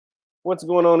What's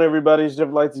going on, everybody? It's Jeff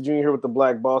Lightsy Jr. here with the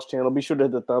Black Boss channel. Be sure to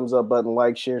hit the thumbs up button,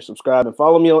 like, share, subscribe, and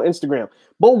follow me on Instagram.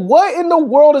 But what in the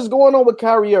world is going on with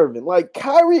Kyrie Irving? Like,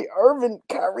 Kyrie Irving,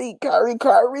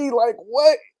 like,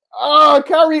 what?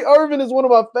 Kyrie Irving is one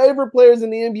of my favorite players in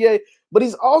the NBA, but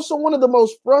he's also one of the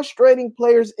most frustrating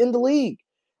players in the league.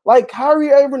 Like,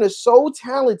 Kyrie Irving is so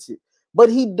talented, but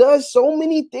he does so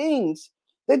many things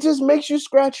that just makes you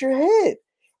scratch your head.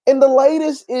 And the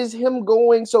latest is him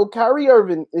going. So Kyrie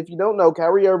Irving, if you don't know,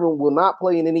 Kyrie Irving will not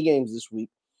play in any games this week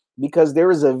because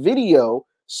there is a video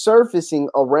surfacing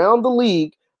around the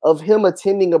league of him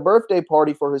attending a birthday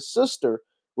party for his sister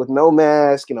with no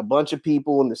mask and a bunch of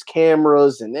people and there's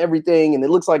cameras and everything. And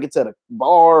it looks like it's at a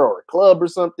bar or a club or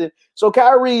something. So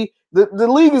Kyrie, the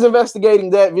league is investigating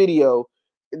that video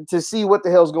to see what the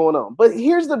hell's going on. But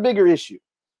here's the bigger issue,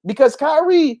 because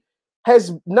Kyrie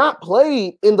has not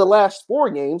played in the last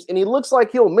 4 games, and he looks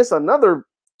like he'll miss another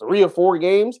 3 or 4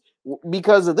 games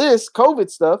because of this COVID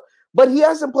stuff, but he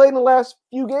hasn't played in the last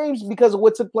few games because of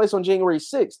what took place on January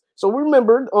 6th. So we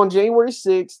remember on January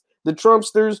 6th, the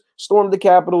Trumpsters stormed the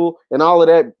Capitol and all of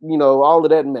that, all of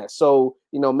that mess. So,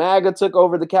 MAGA took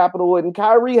over the Capitol, and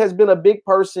Kyrie has been a big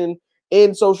person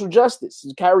in social justice.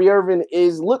 Kyrie Irving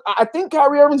I think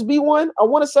Kyrie Irving's B1, I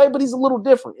want to say, but he's a little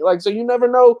different. So you never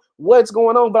know what's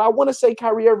going on, but I want to say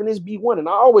Kyrie Irving is B1, and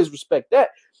I always respect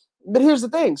that. But here's the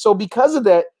thing. So because of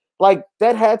that,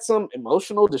 that had some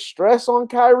emotional distress on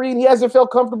Kyrie, and he hasn't felt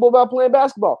comfortable about playing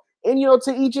basketball. And,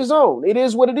 to each his own. It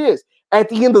is what it is. At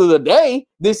the end of the day,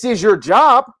 this is your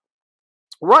job,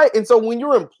 right? And so when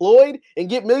you're employed and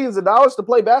get millions of dollars to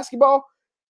play basketball,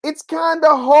 it's kind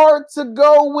of hard to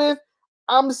go with,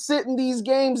 I'm sitting these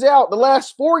games out, the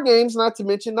last 4 games, not to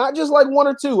mention, not just like 1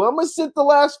 or 2. I'm going to sit the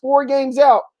last 4 games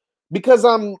out because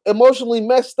I'm emotionally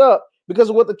messed up because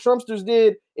of what the Trumpsters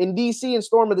did in D.C. and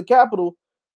storming the Capitol.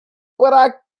 But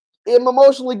I am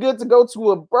emotionally good to go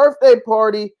to a birthday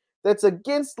party that's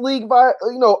against league,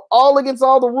 all against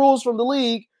all the rules from the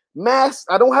league. Mask,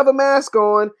 I don't have a mask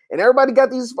on, and everybody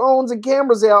got these phones and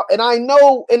cameras out, and I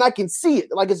know, and I can see it.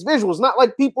 It's visual. It's not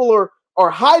like people are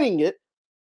hiding it.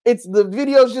 It's the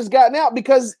videos just gotten out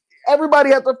because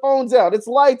everybody had their phones out. It's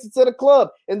lights. It's at a club.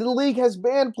 And the league has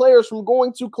banned players from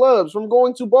going to clubs, from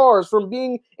going to bars, from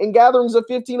being in gatherings of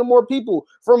 15 or more people,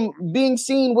 from being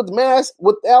seen with masks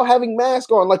without having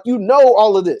mask on.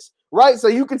 All of this, right? So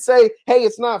you could say, hey,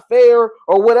 it's not fair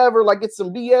or whatever, it's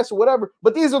some BS or whatever.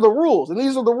 But these are the rules. And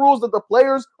these are the rules that the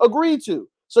players agreed to.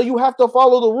 So you have to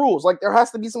follow the rules. There has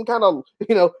to be some kind of,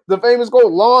 the famous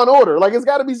quote, law and order. It's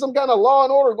got to be some kind of law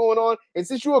and order going on. And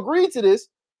since you agreed to this,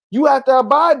 you have to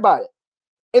abide by it.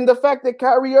 And the fact that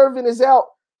Kyrie Irving is out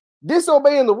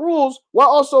disobeying the rules while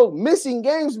also missing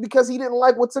games because he didn't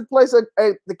like what took place at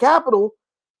the Capitol,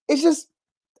 it's just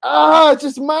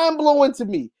mind-blowing to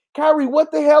me. Kyrie, what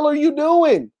the hell are you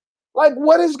doing?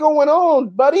 What is going on,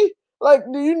 buddy?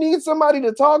 Do you need somebody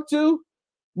to talk to?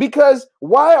 Because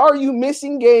why are you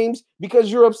missing games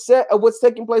because you're upset at what's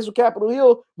taking place with Capitol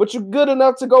Hill, but you're good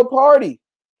enough to go party?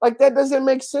 That doesn't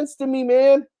make sense to me,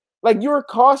 man. You're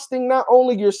costing not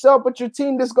only yourself, but your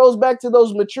team. This goes back to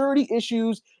those maturity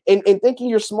issues and thinking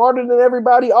you're smarter than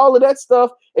everybody, all of that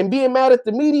stuff, and being mad at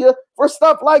the media for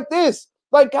stuff like this.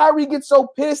 Kyrie gets so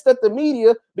pissed at the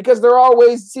media because they're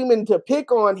always seeming to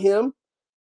pick on him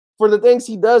for the things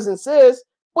he does and says.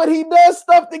 But he does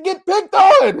stuff to get picked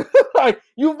on.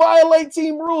 You violate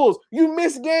team rules. You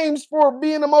miss games for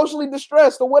being emotionally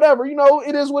distressed or whatever.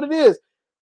 It is what it is.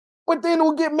 But then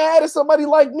we'll get mad at somebody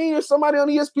like me or somebody on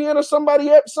ESPN or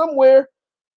somebody somewhere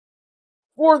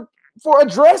for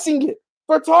addressing it,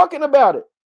 for talking about it.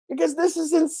 Because this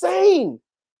is insane.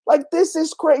 This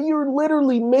is crazy. You're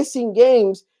literally missing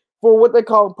games for what they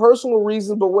call personal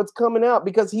reasons, but what's coming out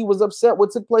because he was upset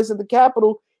what took place at the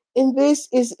Capitol. And this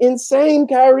is insane,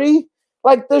 Kyrie.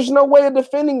 There's no way of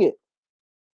defending it.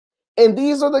 And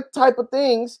these are the type of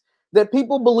things that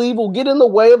people believe will get in the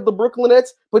way of the Brooklyn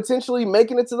Nets potentially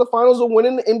making it to the finals or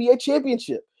winning the NBA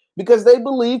championship. Because they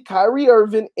believe Kyrie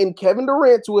Irving and Kevin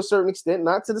Durant, to a certain extent,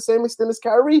 not to the same extent as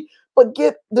Kyrie, but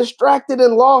get distracted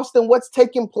and lost in what's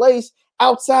taking place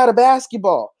outside of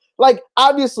basketball.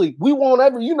 Obviously, we won't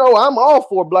ever, I'm all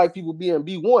for black people being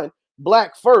B1,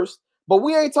 black first. But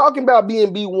we ain't talking about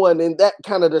being B1 and that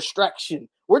kind of distraction.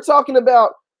 We're talking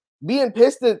about being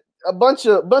pissed at a bunch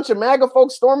of MAGA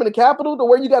folks storming the Capitol to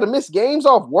where you got to miss games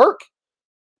off work.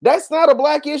 That's not a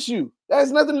black issue. That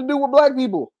has nothing to do with black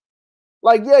people.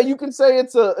 Yeah, you can say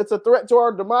it's a threat to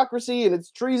our democracy and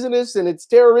it's treasonous and it's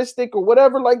terroristic or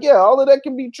whatever. Yeah, all of that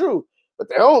can be true. But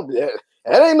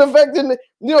that ain't affecting,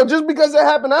 just because that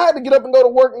happened, I had to get up and go to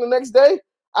work the next day.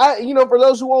 For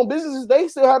those who own businesses, they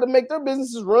still had to make their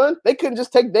businesses run. They couldn't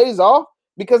just take days off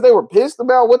because they were pissed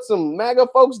about what some MAGA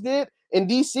folks did in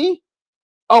DC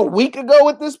a week ago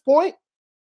at this point,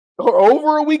 or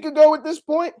over a week ago at this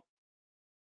point.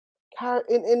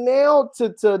 And now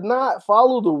to not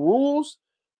follow the rules,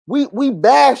 we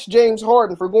bashed James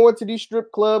Harden for going to these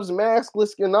strip clubs,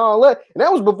 maskless and all that. And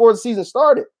that was before the season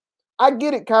started. I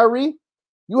get it, Kyrie.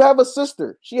 You have a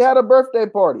sister. She had a birthday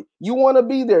party. You want to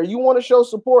be there. You want to show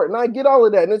support. And I get all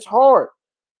of that. And it's hard.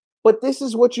 But this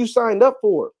is what you signed up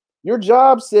for. Your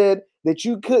job said that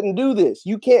you couldn't do this.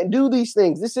 You can't do these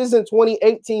things. This isn't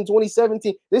 2018,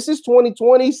 2017. This is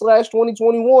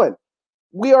 2020/2021.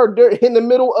 We are in the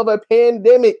middle of a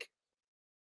pandemic.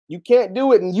 You can't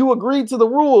do it. And you agreed to the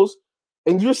rules,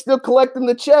 and you're still collecting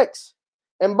the checks.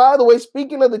 And by the way,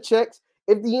 speaking of the checks,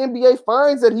 if the NBA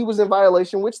finds that he was in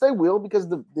violation, which they will because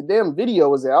the damn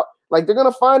video is out, like they're going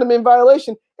to find him in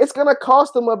violation, it's going to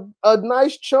cost him a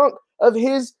nice chunk of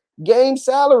his game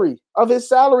salary, of his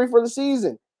salary for the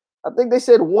season. I think they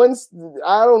said once,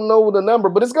 I don't know the number,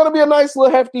 but it's going to be a nice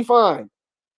little hefty fine.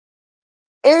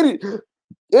 And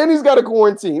he's got a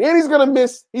quarantine, and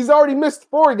he's already missed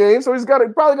 4 games, so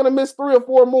probably going to miss 3 or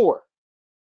 4 more.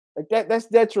 Like that's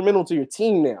detrimental to your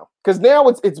team now, because now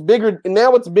it's bigger, and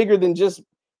now it's bigger than just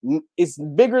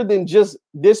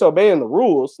disobeying the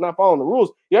rules, not following the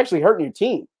rules. You're actually hurting your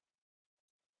team.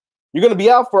 You're going to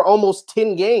be out for almost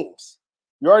 10 games.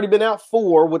 You've already been out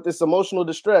 4 with this emotional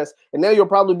distress, and now you'll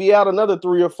probably be out another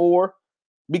 3 or 4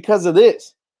 because of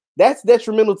this. That's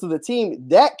detrimental to the team.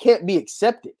 That can't be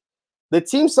accepted. The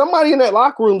team, somebody in that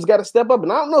locker room's got to step up,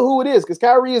 and I don't know who it is because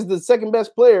Kyrie is the second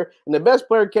best player, and the best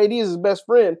player, KD, is his best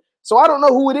friend. So I don't know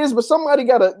who it is, but somebody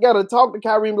gotta talk to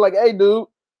Kyrie and be like, "Hey, dude,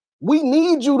 we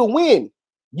need you to win.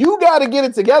 You got to get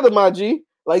it together, my G.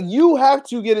 Like you have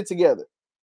to get it together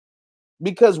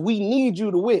because we need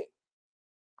you to win."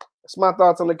 That's my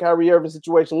thoughts on the Kyrie Irving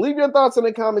situation. Leave your thoughts in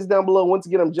the comments down below. Once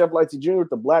again, I'm Jeff Lightsy Jr. with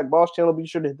the Black Boss Channel. Be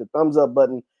sure to hit the thumbs up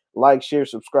button, like, share,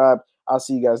 subscribe. I'll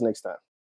see you guys next time.